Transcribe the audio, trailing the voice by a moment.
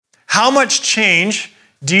How much change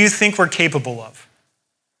do you think we're capable of?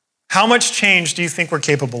 How much change do you think we're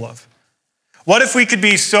capable of? What if we could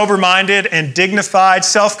be sober-minded and dignified,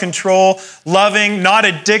 self-control, loving, not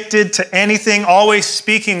addicted to anything, always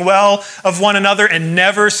speaking well of one another and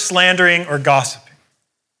never slandering or gossiping?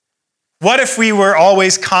 What if we were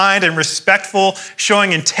always kind and respectful,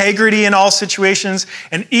 showing integrity in all situations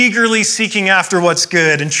and eagerly seeking after what's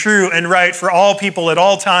good and true and right for all people at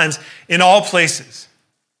all times in all places?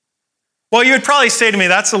 Well, you would probably say to me,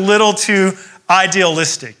 that's a little too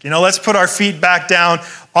idealistic. Let's put our feet back down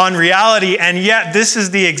on reality. And yet this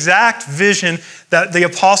is the exact vision that the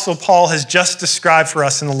Apostle Paul has just described for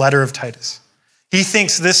us in the letter of Titus. He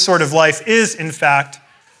thinks this sort of life is, in fact,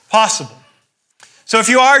 possible. So if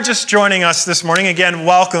you are just joining us this morning, again,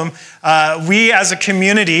 welcome. We as a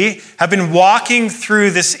community have been walking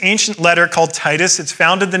through this ancient letter called Titus. It's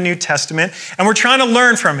found in the New Testament, and we're trying to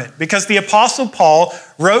learn from it because the Apostle Paul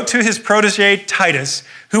wrote to his protege Titus,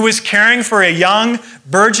 who was caring for a young,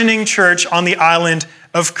 burgeoning church on the island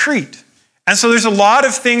of Crete. And so there's a lot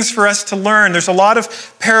of things for us to learn. There's a lot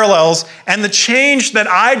of parallels, and the change that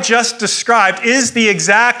I just described is the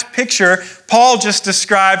exact picture Paul just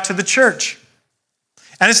described to the church.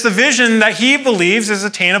 And it's the vision that he believes is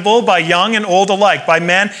attainable by young and old alike, by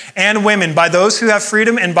men and women, by those who have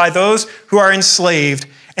freedom and by those who are enslaved.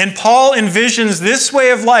 And Paul envisions this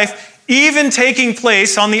way of life even taking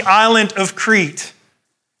place on the island of Crete.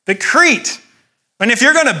 The Crete. And if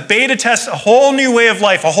you're going to beta test a whole new way of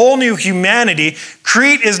life, a whole new humanity,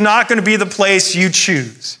 Crete is not going to be the place you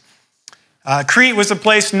choose. Crete was a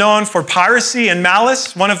place known for piracy and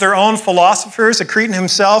malice. One of their own philosophers, a Cretan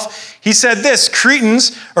himself, he said this: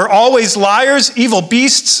 Cretans are always liars, evil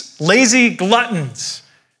beasts, lazy gluttons.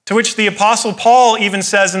 To which the Apostle Paul even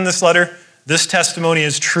says in this letter, this testimony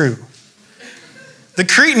is true. The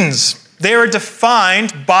Cretans, they are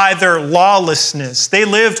defined by their lawlessness. They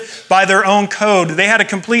lived by their own code. They had a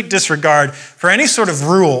complete disregard for any sort of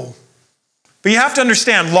rule. But you have to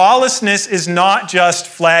understand, lawlessness is not just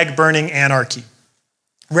flag-burning anarchy.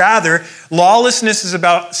 Rather, lawlessness is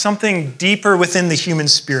about something deeper within the human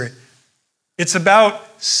spirit. It's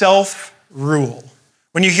about self-rule.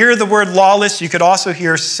 When you hear the word lawless, you could also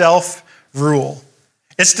hear self-rule.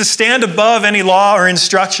 It's to stand above any law or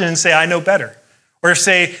instruction and say, I know better. Or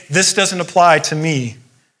say, this doesn't apply to me.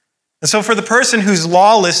 And so for the person who's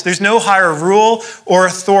lawless, there's no higher rule or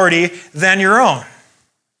authority than your own.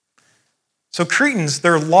 So Cretans,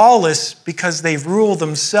 they're lawless because they rule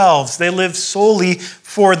themselves. They live solely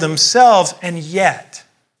for themselves. And yet,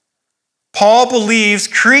 Paul believes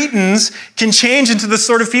Cretans can change into the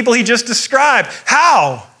sort of people he just described.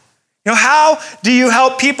 How? How do you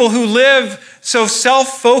help people who live so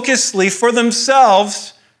self-focusedly for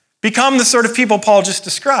themselves become the sort of people Paul just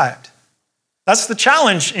described? That's the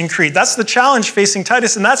challenge in Crete. That's the challenge facing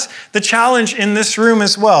Titus, and that's the challenge in this room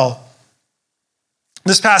as well.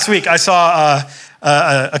 This past week, I saw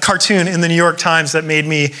a cartoon in the New York Times that made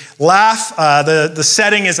me laugh. The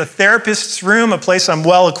setting is a therapist's room, a place I'm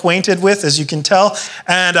well acquainted with, as you can tell.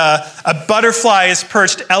 And a butterfly is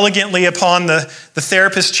perched elegantly upon the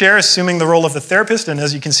therapist chair, assuming the role of the therapist. And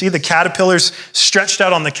as you can see, the caterpillar's stretched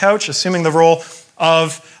out on the couch, assuming the role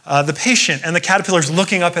of the patient. And the caterpillar's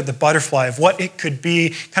looking up at the butterfly of what it could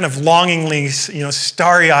be, kind of longingly,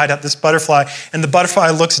 starry-eyed at this butterfly. And the butterfly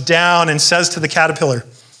looks down and says to the caterpillar,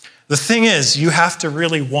 the thing is, you have to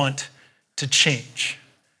really want to change.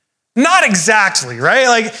 Not exactly, right?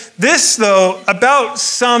 Like this, though, about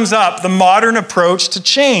sums up the modern approach to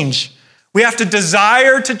change. We have to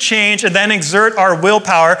desire to change and then exert our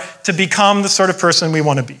willpower to become the sort of person we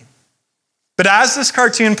want to be. But as this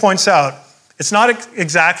cartoon points out, it's not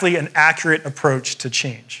exactly an accurate approach to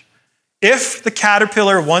change. If the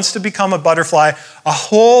caterpillar wants to become a butterfly, a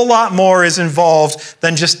whole lot more is involved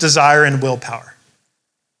than just desire and willpower.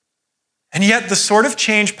 And yet the sort of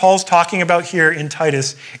change Paul's talking about here in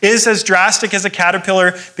Titus is as drastic as a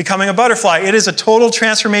caterpillar becoming a butterfly. It is a total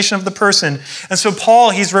transformation of the person. And so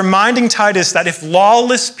Paul, he's reminding Titus that if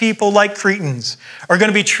lawless people like Cretans are going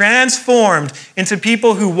to be transformed into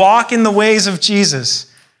people who walk in the ways of Jesus,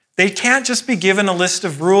 they can't just be given a list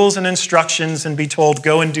of rules and instructions and be told,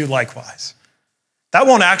 go and do likewise. That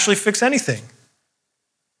won't actually fix anything.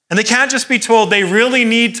 And they can't just be told they really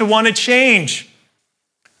need to want to change.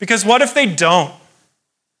 Because what if they don't?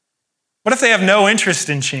 What if they have no interest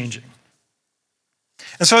in changing?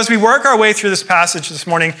 And so as we work our way through this passage this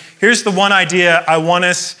morning, here's the one idea I want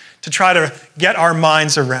us to try to get our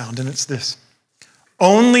minds around, and it's this.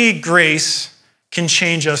 Only grace can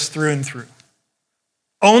change us through and through.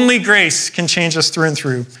 Only grace can change us through and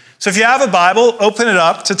through. So if you have a Bible, open it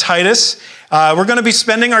up to Titus. We're going to be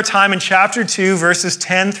spending our time in chapter 2, verses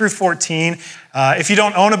 10 through 14. If you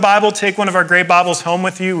don't own a Bible, take one of our great Bibles home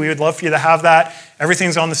with you. We would love for you to have that.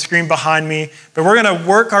 Everything's on the screen behind me. But we're going to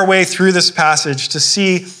work our way through this passage to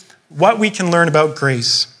see what we can learn about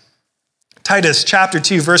grace. Titus chapter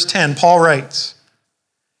 2, verse 10, Paul writes,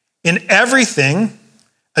 "In everything,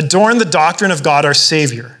 adorn the doctrine of God our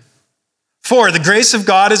Savior. For the grace of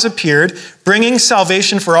God has appeared, bringing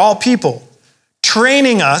salvation for all people,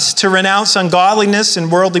 training us to renounce ungodliness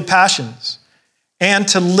and worldly passions, and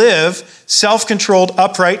to live self-controlled,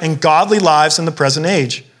 upright, and godly lives in the present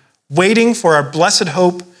age, waiting for our blessed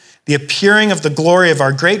hope, the appearing of the glory of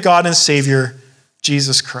our great God and Savior,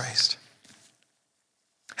 Jesus Christ."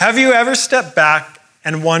 Have you ever stepped back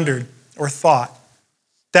and wondered or thought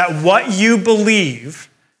that what you believe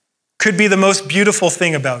could be the most beautiful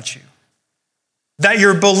thing about you? That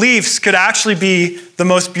your beliefs could actually be the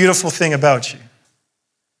most beautiful thing about you?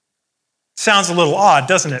 Sounds a little odd,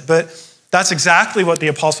 doesn't it? But that's exactly what the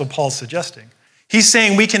Apostle Paul is suggesting. He's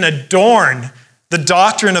saying we can adorn the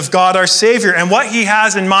doctrine of God our Savior. And what he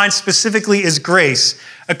has in mind specifically is grace.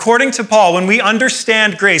 According to Paul, when we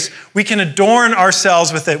understand grace, we can adorn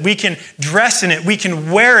ourselves with it. We can dress in it. We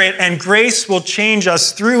can wear it, and grace will change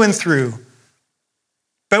us through and through.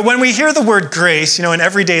 But when we hear the word grace, in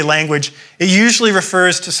everyday language, it usually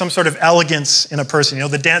refers to some sort of elegance in a person.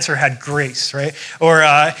 The dancer had grace, right? Or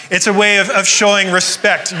it's a way of showing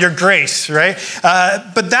respect, your grace, right?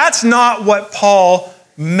 But that's not what Paul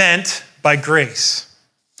meant by grace.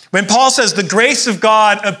 When Paul says the grace of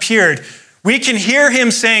God appeared, we can hear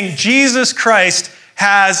him saying Jesus Christ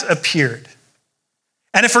has appeared.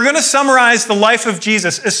 And if we're going to summarize the life of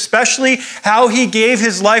Jesus, especially how he gave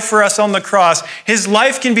his life for us on the cross, his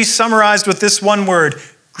life can be summarized with this one word,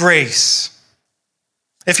 grace.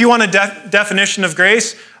 If you want a definition of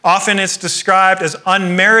grace, often it's described as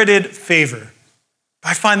unmerited favor.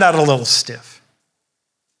 I find that a little stiff.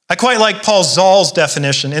 I quite like Paul Zahl's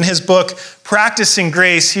definition. In his book, Practicing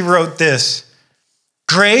Grace, he wrote this: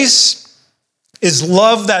 "Grace is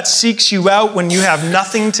love that seeks you out when you have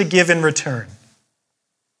nothing to give in return.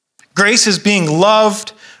 Grace is being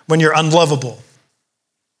loved when you're unlovable.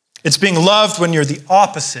 It's being loved when you're the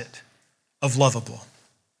opposite of lovable."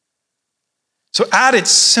 So at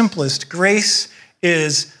its simplest, grace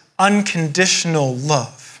is unconditional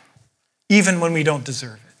love, even when we don't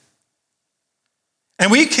deserve it. And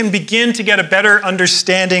we can begin to get a better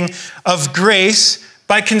understanding of grace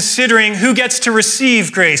by considering who gets to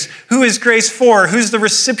receive grace. Who is grace for? Who's the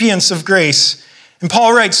recipients of grace? And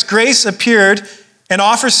Paul writes, grace appeared and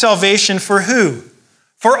offers salvation for who?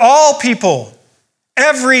 For all people,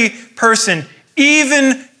 every person,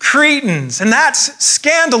 even Cretans. And that's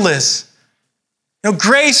scandalous.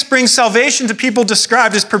 Grace brings salvation to people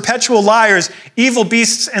described as perpetual liars, evil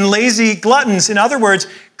beasts, and lazy gluttons. In other words,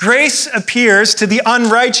 grace appears to the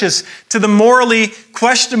unrighteous, to the morally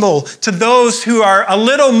questionable, to those who are a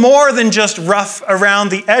little more than just rough around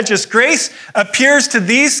the edges. Grace appears to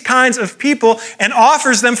these kinds of people and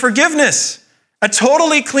offers them forgiveness. A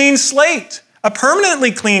totally clean slate, a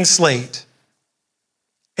permanently clean slate.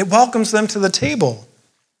 It welcomes them to the table.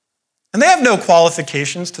 And they have no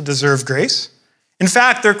qualifications to deserve grace. In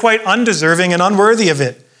fact, they're quite undeserving and unworthy of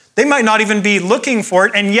it. They might not even be looking for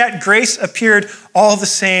it, and yet grace appeared all the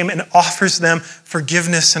same and offers them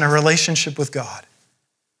forgiveness and a relationship with God.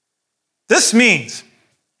 This means,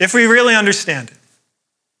 if we really understand it,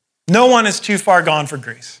 no one is too far gone for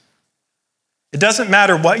grace. It doesn't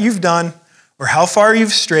matter what you've done, or how far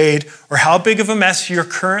you've strayed, or how big of a mess you're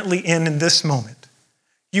currently in this moment.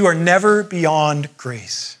 You are never beyond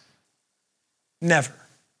grace. Never.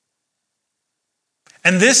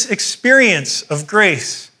 And this experience of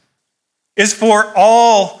grace is for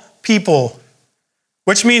all people,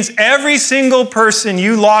 which means every single person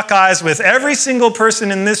you lock eyes with, every single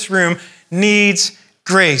person in this room needs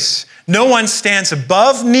grace. No one stands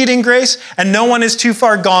above needing grace, and no one is too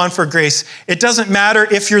far gone for grace. It doesn't matter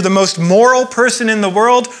if you're the most moral person in the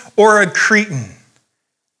world or a Cretan.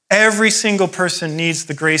 Every single person needs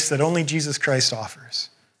the grace that only Jesus Christ offers.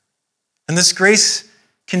 And this grace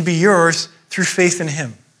can be yours through faith in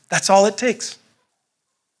him. That's all it takes.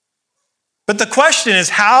 But the question is,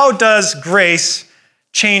 how does grace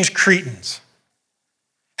change Cretans?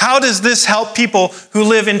 How does this help people who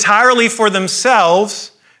live entirely for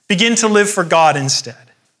themselves begin to live for God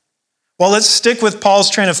instead? Well, let's stick with Paul's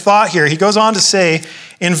train of thought here. He goes on to say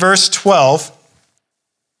in verse 12,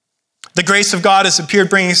 the grace of God has appeared,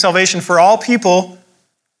 bringing salvation for all people,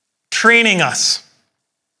 training us.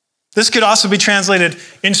 This could also be translated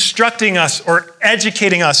instructing us or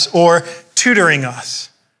educating us or tutoring us.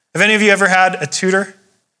 Have any of you ever had a tutor?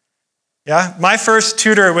 Yeah, my first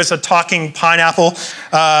tutor was a talking pineapple,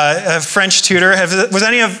 a French tutor. Was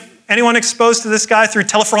anyone exposed to this guy through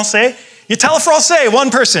Telefrancais? You Telefrancais,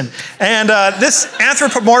 one person. And this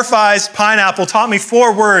anthropomorphized pineapple taught me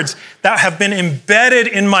 4 words that have been embedded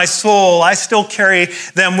in my soul. I still carry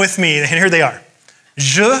them with me, and here they are.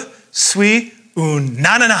 Je suis un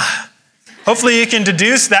nanana. Hopefully you can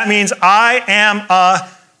deduce that means I am a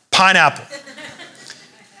pineapple.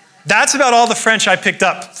 That's about all the French I picked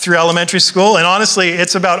up through elementary school, and honestly,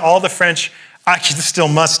 it's about all the French I can still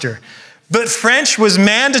muster. But French was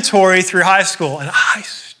mandatory through high school, and I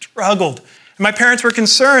struggled. And my parents were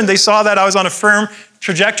concerned. They saw that I was on a firm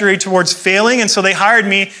trajectory towards failing, and so they hired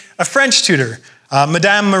me a French tutor,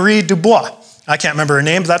 Madame Marie Dubois. I can't remember her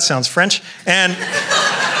name, but that sounds French. And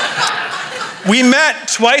we met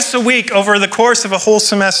twice a week over the course of a whole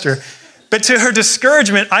semester. But to her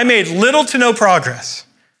discouragement, I made little to no progress.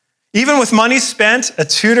 Even with money spent, a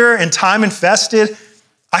tutor, and time invested,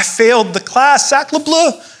 I failed the class, sacre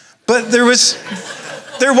bleu. But there was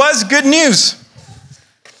good news.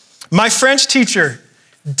 My French teacher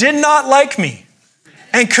did not like me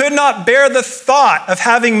and could not bear the thought of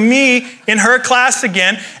having me in her class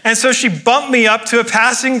again, and so she bumped me up to a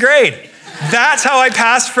passing grade. That's how I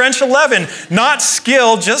passed French 11. Not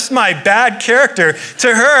skill, just my bad character.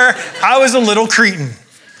 To her, I was a little cretin.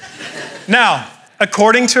 Now,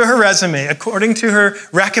 according to her resume, according to her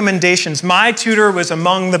recommendations, my tutor was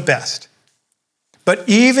among the best. But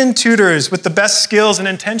even tutors with the best skills and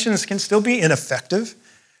intentions can still be ineffective.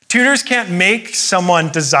 Tutors can't make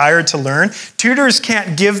someone desire to learn. Tutors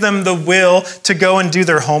can't give them the will to go and do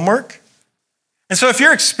their homework. And so if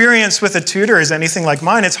your experience with a tutor is anything like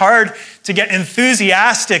mine, it's hard to get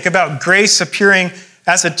enthusiastic about grace appearing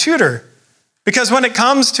as a tutor. Because when it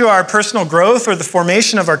comes to our personal growth or the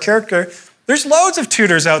formation of our character, there's loads of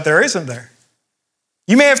tutors out there, isn't there?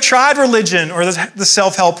 You may have tried religion or the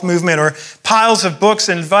self-help movement or piles of books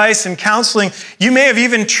and advice and counseling. You may have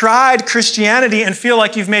even tried Christianity and feel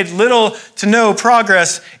like you've made little to no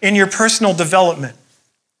progress in your personal development.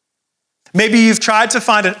 Maybe you've tried to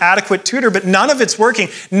find an adequate tutor, but none of it's working.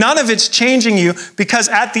 None of it's changing you, because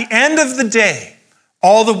at the end of the day,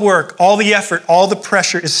 all the work, all the effort, all the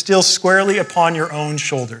pressure is still squarely upon your own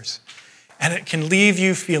shoulders. And it can leave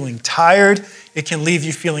you feeling tired. It can leave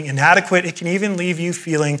you feeling inadequate. It can even leave you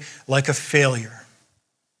feeling like a failure.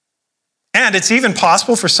 And it's even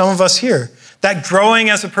possible for some of us here that growing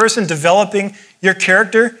as a person, developing your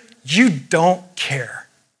character, you don't care.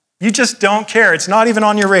 You just don't care. It's not even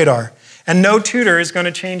on your radar. And no tutor is going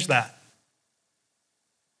to change that.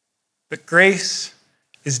 But grace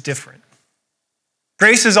is different.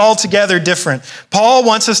 Grace is altogether different. Paul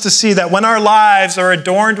wants us to see that when our lives are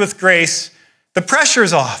adorned with grace, the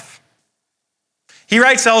pressure's off. He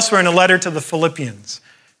writes elsewhere in a letter to the Philippians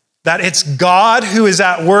that it's God who is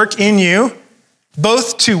at work in you,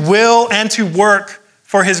 both to will and to work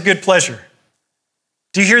for his good pleasure.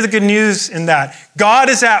 Do you hear the good news in that? God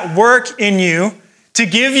is at work in you to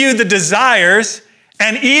give you the desires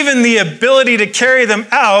and even the ability to carry them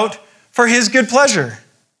out for his good pleasure.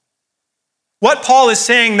 What Paul is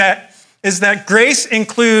saying is that grace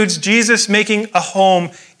includes Jesus making a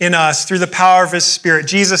home in us through the power of his Spirit.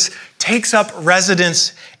 Jesus takes up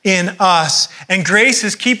residence in us, and grace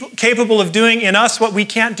is capable of doing in us what we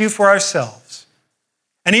can't do for ourselves.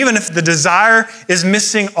 And even if the desire is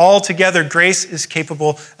missing altogether, grace is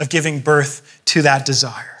capable of giving birth to that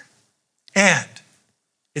desire. And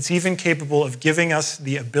it's even capable of giving us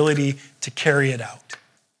the ability to carry it out.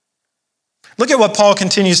 Look at what Paul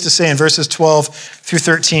continues to say in verses 12 through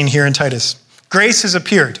 13 here in Titus. Grace has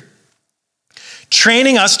appeared,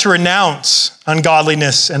 training us to renounce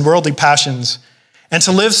ungodliness and worldly passions, and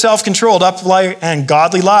to live self-controlled, upright, and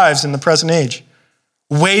godly lives in the present age,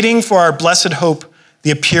 waiting for our blessed hope,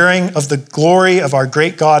 the appearing of the glory of our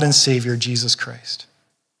great God and Savior, Jesus Christ.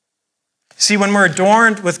 See, when we're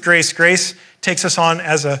adorned with grace, grace takes us on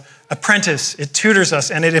as an apprentice. It tutors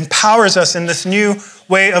us and it empowers us in this new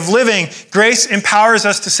way of living. Grace empowers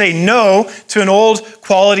us to say no to an old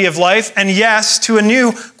quality of life and yes to a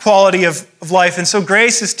new quality of life. And so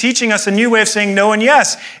grace is teaching us a new way of saying no and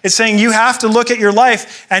yes. It's saying you have to look at your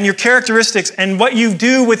life and your characteristics and what you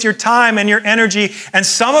do with your time and your energy. And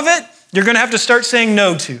some of it you're going to have to start saying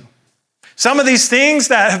no to. Some of these things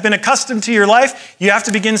that have been accustomed to your life, you have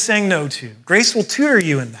to begin saying no to. Grace will tutor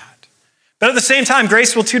you in that. But at the same time,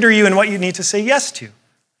 grace will tutor you in what you need to say yes to.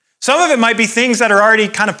 Some of it might be things that are already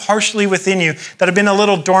kind of partially within you that have been a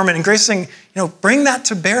little dormant. And grace is saying, bring that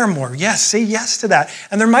to bear more. Yes, say yes to that.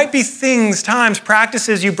 And there might be things, times,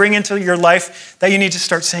 practices you bring into your life that you need to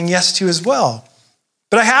start saying yes to as well.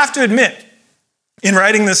 But I have to admit, In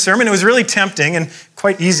writing this sermon, it was really tempting and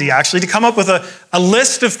quite easy, actually, to come up with a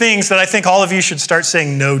list of things that I think all of you should start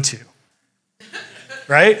saying no to,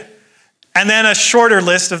 right? And then a shorter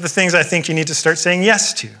list of the things I think you need to start saying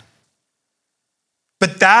yes to.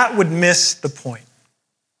 But that would miss the point.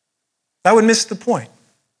 That would miss the point.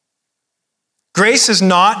 Grace is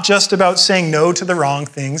not just about saying no to the wrong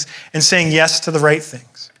things and saying yes to the right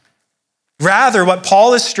things. Rather, what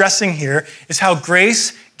Paul is stressing here is how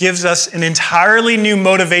grace gives us an entirely new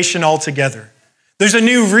motivation altogether. There's a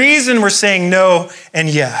new reason we're saying no and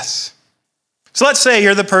yes. So let's say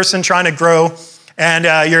you're the person trying to grow and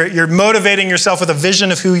you're motivating yourself with a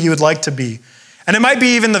vision of who you would like to be. And it might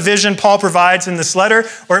be even the vision Paul provides in this letter,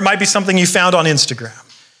 or it might be something you found on Instagram.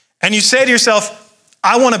 And you say to yourself,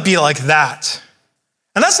 I want to be like that.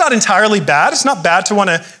 And that's not entirely bad. It's not bad to want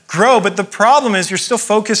to grow, but the problem is you're still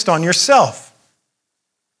focused on yourself.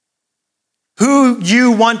 Who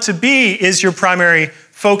you want to be is your primary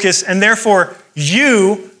focus, and therefore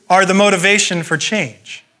you are the motivation for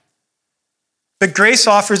change. But grace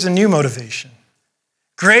offers a new motivation.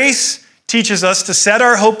 Grace teaches us to set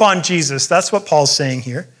our hope on Jesus. That's what Paul's saying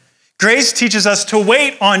here. Grace teaches us to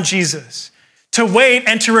wait on Jesus, to wait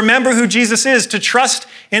and to remember who Jesus is, to trust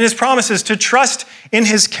in his promises, to trust in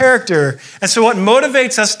his character. And so what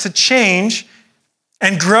motivates us to change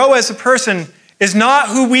and grow as a person is not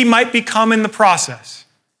who we might become in the process.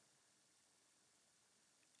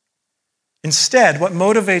 Instead, what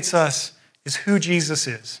motivates us is who Jesus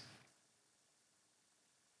is.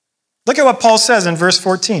 Look at what Paul says in verse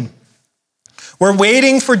 14. We're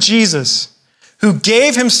waiting for Jesus, who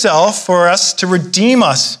gave himself for us to redeem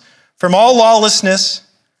us from all lawlessness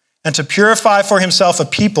and to purify for himself a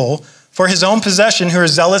people for his own possession who are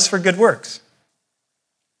zealous for good works.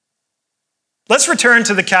 Let's return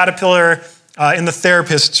to the caterpillar in the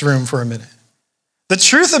therapist's room for a minute. The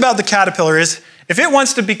truth about the caterpillar is, if it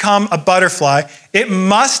wants to become a butterfly, it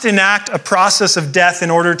must enact a process of death in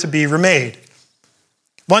order to be remade.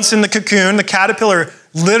 Once in the cocoon, the caterpillar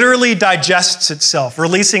literally digests itself,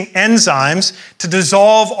 releasing enzymes to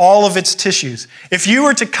dissolve all of its tissues. If you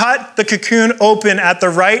were to cut the cocoon open at the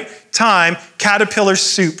right time, caterpillar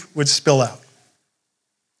soup would spill out.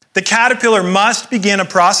 The caterpillar must begin a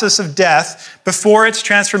process of death before its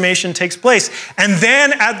transformation takes place. And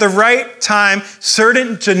then at the right time,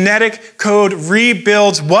 certain genetic code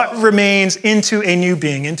rebuilds what remains into a new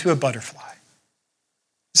being, into a butterfly.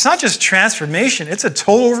 It's not just transformation, it's a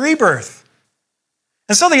total rebirth.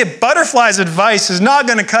 And so the butterfly's advice is not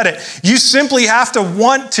going to cut it. You simply have to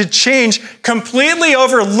want to change. Completely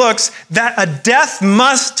overlooks that a death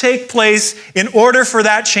must take place in order for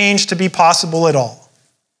that change to be possible at all.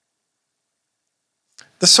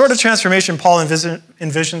 The sort of transformation Paul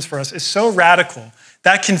envisions for us is so radical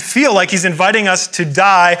that can feel like he's inviting us to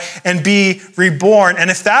die and be reborn. And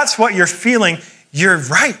if that's what you're feeling, you're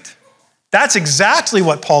right. That's exactly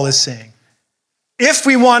what Paul is saying. If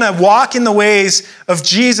we want to walk in the ways of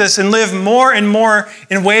Jesus and live more and more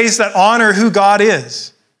in ways that honor who God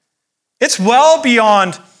is, it's well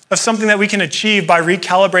beyond of something that we can achieve by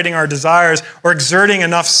recalibrating our desires or exerting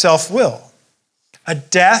enough self-will. A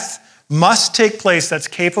death must take place that's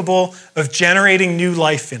capable of generating new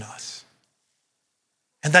life in us.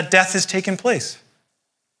 And that death has taken place.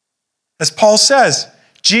 As Paul says,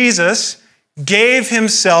 Jesus gave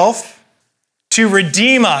himself to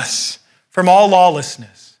redeem us from all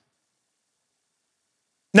lawlessness.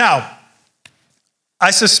 Now,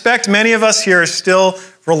 I suspect many of us here are still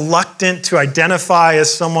reluctant to identify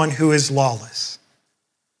as someone who is lawless.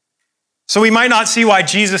 So we might not see why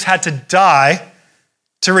Jesus had to die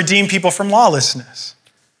to redeem people from lawlessness.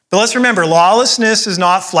 But let's remember, lawlessness is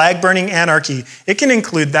not flag-burning anarchy. It can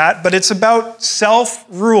include that, but it's about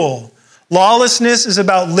self-rule. Lawlessness is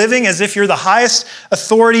about living as if you're the highest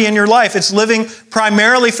authority in your life. It's living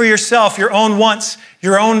primarily for yourself, your own wants,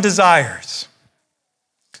 your own desires.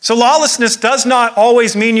 So lawlessness does not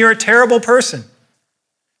always mean you're a terrible person.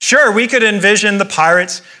 Sure, we could envision the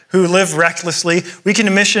pirates who live recklessly. We can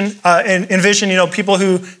envision people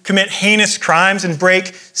who commit heinous crimes and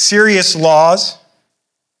break serious laws.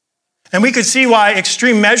 And we could see why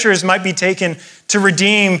extreme measures might be taken to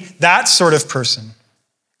redeem that sort of person.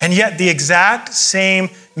 And yet the exact same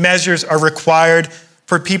measures are required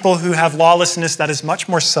for people who have lawlessness that is much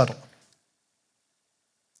more subtle.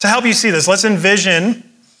 To help you see this, let's envision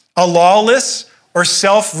a lawless or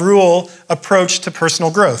self-rule approach to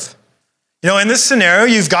personal growth. In this scenario,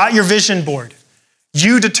 you've got your vision board.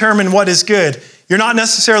 You determine what is good. You're not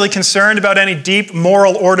necessarily concerned about any deep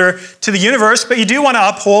moral order to the universe, but you do want to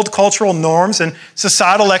uphold cultural norms and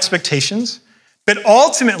societal expectations. But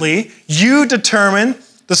ultimately, you determine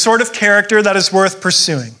the sort of character that is worth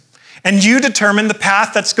pursuing. And you determine the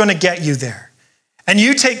path that's going to get you there. And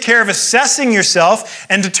you take care of assessing yourself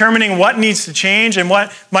and determining what needs to change and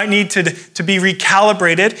what might need to be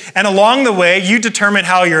recalibrated. And along the way, you determine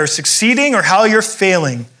how you're succeeding or how you're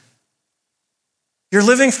failing. You're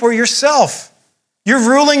living for yourself. You're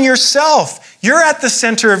ruling yourself. You're at the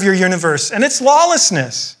center of your universe, and it's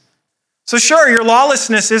lawlessness. So sure, your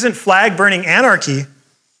lawlessness isn't flag-burning anarchy,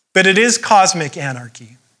 but it is cosmic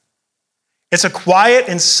anarchy. It's a quiet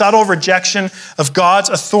and subtle rejection of God's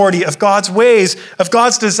authority, of God's ways, of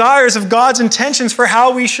God's desires, of God's intentions for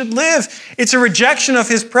how we should live. It's a rejection of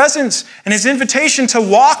his presence and his invitation to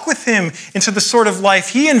walk with him into the sort of life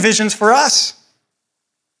he envisions for us.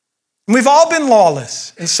 And we've all been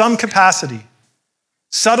lawless in some capacity,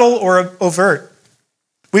 subtle or overt.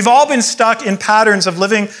 We've all been stuck in patterns of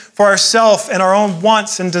living for ourselves and our own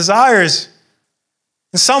wants and desires.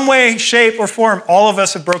 In some way, shape, or form, all of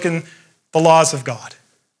us have broken the laws of God.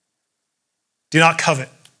 Do not covet.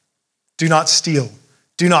 Do not steal.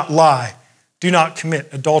 Do not lie. Do not commit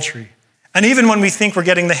adultery. And even when we think we're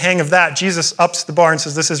getting the hang of that, Jesus ups the bar and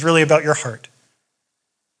says, this is really about your heart.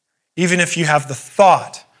 Even if you have the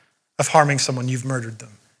thought of harming someone, you've murdered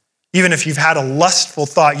them. Even if you've had a lustful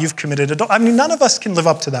thought, you've committed adultery. I mean, none of us can live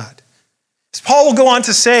up to that. As Paul will go on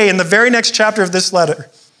to say in the very next chapter of this letter,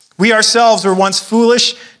 we ourselves were once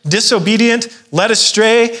foolish, disobedient, led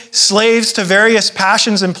astray, slaves to various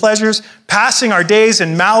passions and pleasures, passing our days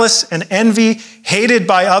in malice and envy, hated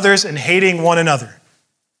by others and hating one another.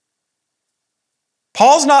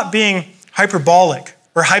 Paul's not being hyperbolic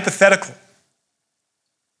or hypothetical.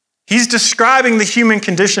 He's describing the human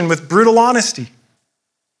condition with brutal honesty.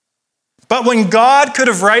 But when God could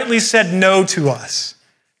have rightly said no to us,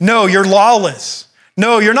 no, you're lawless.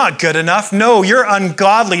 No, you're not good enough. No, you're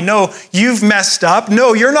ungodly. No, you've messed up.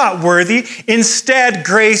 No, you're not worthy. Instead,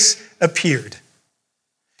 grace appeared.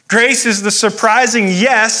 Grace is the surprising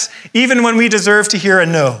yes, even when we deserve to hear a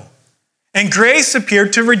no. And grace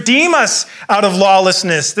appeared to redeem us out of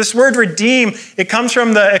lawlessness. This word redeem, it comes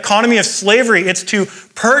from the economy of slavery. It's to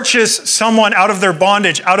purchase someone out of their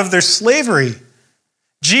bondage, out of their slavery.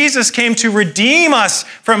 Jesus came to redeem us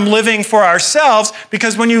from living for ourselves,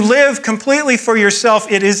 because when you live completely for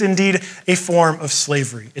yourself, it is indeed a form of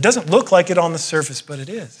slavery. It doesn't look like it on the surface, but it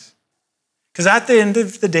is. Because at the end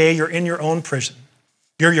of the day, you're in your own prison.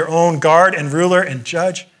 You're your own guard and ruler and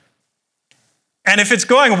judge. And if it's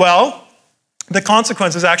going well, the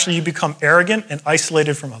consequence is actually you become arrogant and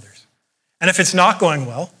isolated from others. And if it's not going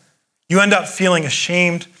well, you end up feeling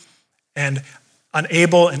ashamed and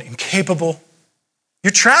unable and incapable. You're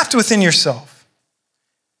trapped within yourself.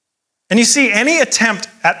 And you see, any attempt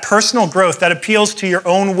at personal growth that appeals to your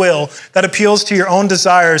own will, that appeals to your own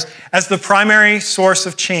desires as the primary source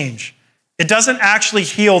of change, it doesn't actually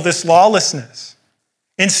heal this lawlessness.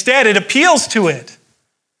 Instead, it appeals to it.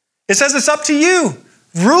 It says it's up to you.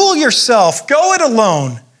 Rule yourself. Go it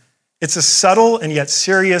alone. It's a subtle and yet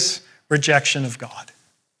serious rejection of God.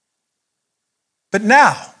 But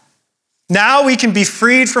now we can be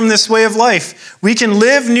freed from this way of life. We can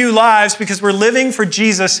live new lives because we're living for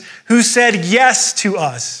Jesus, who said yes to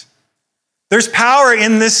us. There's power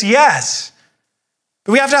in this yes.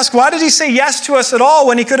 But we have to ask, why did he say yes to us at all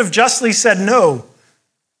when he could have justly said no?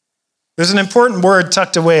 There's an important word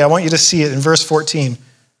tucked away. I want you to see it in verse 14.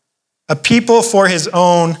 A people for his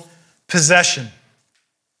own possession.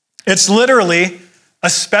 It's literally a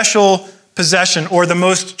special possession, or the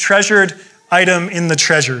most treasured item in the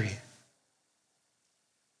treasury.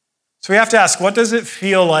 So we have to ask, what does it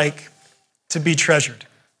feel like to be treasured?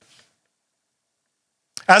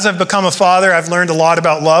 As I've become a father, I've learned a lot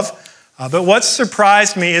about love. But what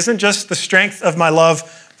surprised me isn't just the strength of my love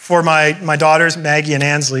for my daughters, Maggie and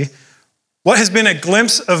Ansley. What has been a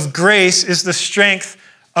glimpse of grace is the strength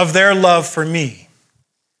of their love for me.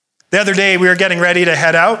 The other day, we were getting ready to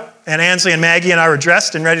head out, and Ansley and Maggie and I were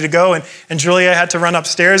dressed and ready to go, and Julia had to run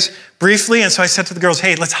upstairs briefly, and so I said to the girls,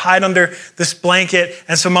 hey, let's hide under this blanket,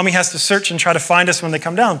 and so Mommy has to search and try to find us when they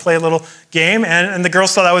come down, play a little game, and the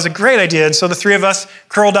girls thought that was a great idea, and so the three of us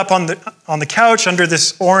curled up on the couch under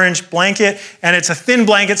this orange blanket, and it's a thin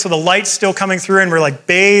blanket, so the light's still coming through, and we're like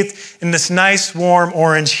bathed in this nice, warm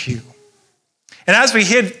orange hue. And as we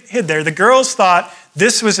hid there, the girls thought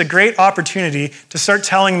this was a great opportunity to start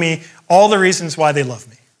telling me all the reasons why they love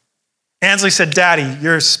me. Ansley said, Daddy,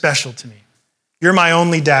 you're special to me. You're my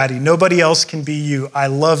only daddy. Nobody else can be you. I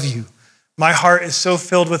love you. My heart is so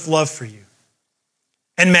filled with love for you.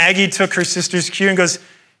 And Maggie took her sister's cue and goes,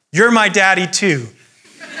 you're my daddy too.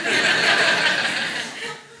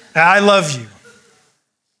 I love you.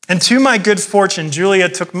 And to my good fortune, Julia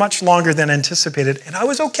took much longer than anticipated, and I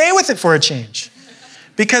was okay with it for a change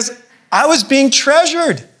because I was being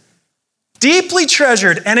treasured, deeply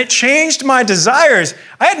treasured, and it changed my desires.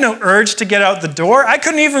 I had no urge to get out the door. I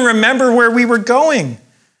couldn't even remember where we were going.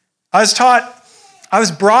 I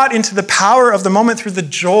was brought into the power of the moment through the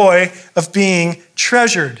joy of being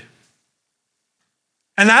treasured.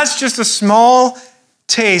 And that's just a small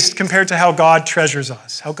taste compared to how God treasures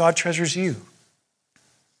us, how God treasures you.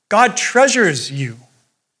 God treasures you.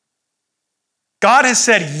 God has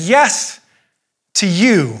said yes to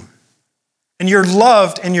you, and you're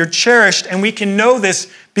loved and you're cherished, and we can know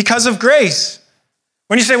this because of grace.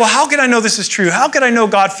 When you say, well, how can I know this is true? How could I know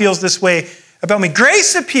God feels this way about me?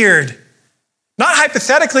 Grace appeared, not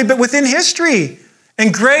hypothetically, but within history.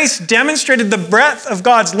 And grace demonstrated the breadth of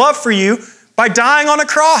God's love for you by dying on a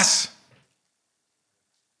cross.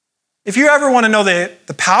 If you ever want to know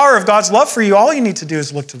the power of God's love for you, all you need to do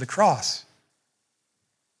is look to the cross.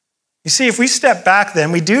 You see, if we step back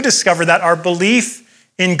then, we do discover that our belief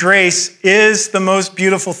in grace is the most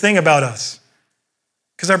beautiful thing about us.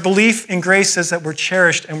 Because our belief in grace says that we're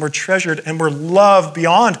cherished and we're treasured and we're loved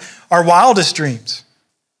beyond our wildest dreams.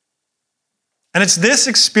 And it's this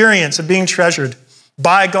experience of being treasured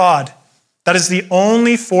by God that is the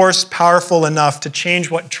only force powerful enough to change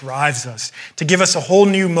what drives us, to give us a whole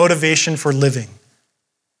new motivation for living.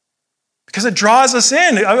 Because it draws us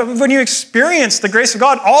in. When you experience the grace of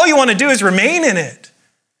God, all you want to do is remain in it.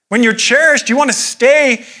 When you're cherished, you want to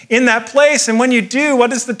stay in that place. And when you do, what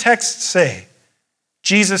does the text say?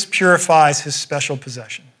 Jesus purifies his special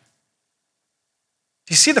possession.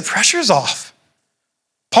 Do you see the pressure's off?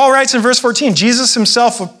 Paul writes in verse 14, Jesus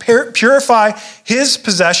himself will purify his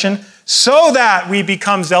possession so that we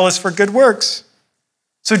become zealous for good works.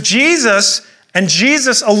 So Jesus and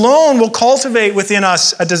Jesus alone will cultivate within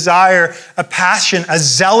us a desire, a passion, a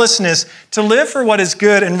zealousness to live for what is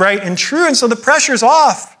good and right and true. And so the pressure's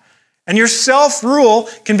off. And your self-rule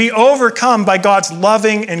can be overcome by God's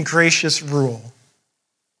loving and gracious rule.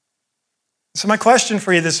 So my question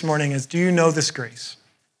for you this morning is, do you know this grace?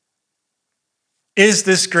 Is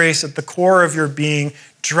this grace at the core of your being,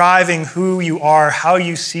 driving who you are, how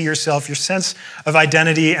you see yourself, your sense of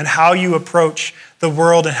identity, and how you approach the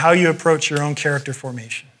world and how you approach your own character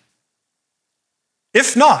formation?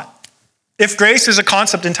 If not, if grace is a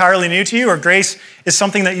concept entirely new to you, or grace is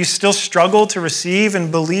something that you still struggle to receive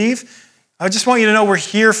and believe, I just want you to know we're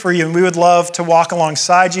here for you, and we would love to walk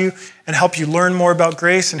alongside you and help you learn more about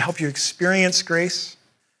grace and help you experience grace.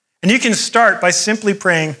 And you can start by simply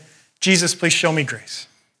praying, Jesus, please show me grace.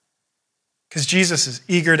 Because Jesus is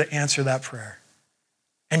eager to answer that prayer.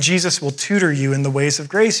 And Jesus will tutor you in the ways of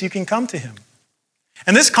grace. You can come to him.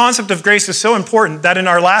 And this concept of grace is so important that in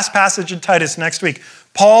our last passage in Titus next week,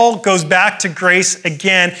 Paul goes back to grace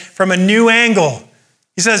again from a new angle.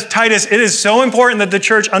 He says, Titus, it is so important that the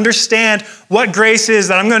church understand what grace is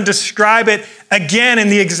that I'm going to describe it again in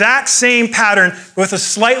the exact same pattern with a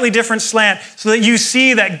slightly different slant so that you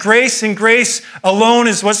see that grace and grace alone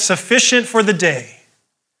is what's sufficient for the day.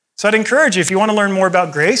 So I'd encourage you, if you want to learn more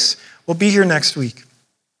about grace, we'll be here next week.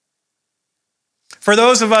 For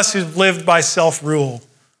those of us who've lived by self-rule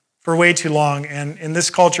for way too long, and in this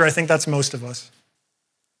culture, I think that's most of us,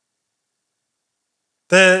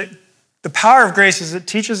 the power of grace is it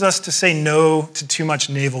teaches us to say no to too much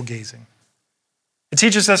navel-gazing. It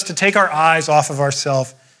teaches us to take our eyes off of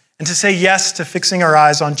ourselves and to say yes to fixing our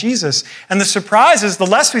eyes on Jesus. And the surprise is the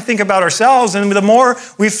less we think about ourselves and the more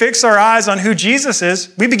we fix our eyes on who Jesus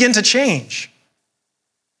is, we begin to change.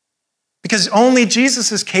 Because only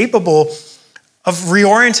Jesus is capable of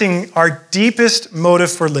reorienting our deepest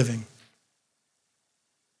motive for living.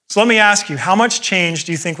 So let me ask you, how much change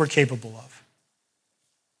do you think we're capable of?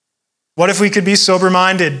 What if we could be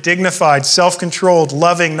sober-minded, dignified, self-controlled,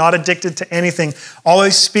 loving, not addicted to anything,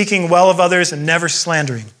 always speaking well of others and never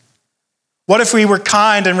slandering? What if we were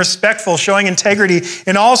kind and respectful, showing integrity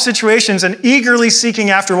in all situations and eagerly seeking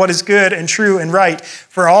after what is good and true and right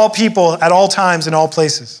for all people at all times in all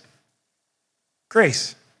places?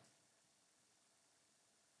 Grace.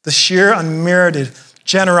 The sheer unmerited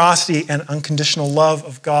generosity and unconditional love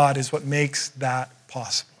of God is what makes that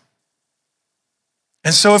possible.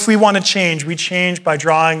 And so if we want to change, we change by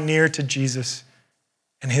drawing near to Jesus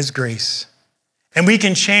and his grace. And we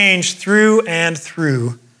can change through and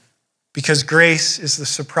through because grace is the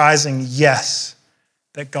surprising yes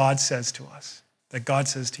that God says to us, that God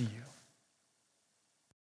says to you.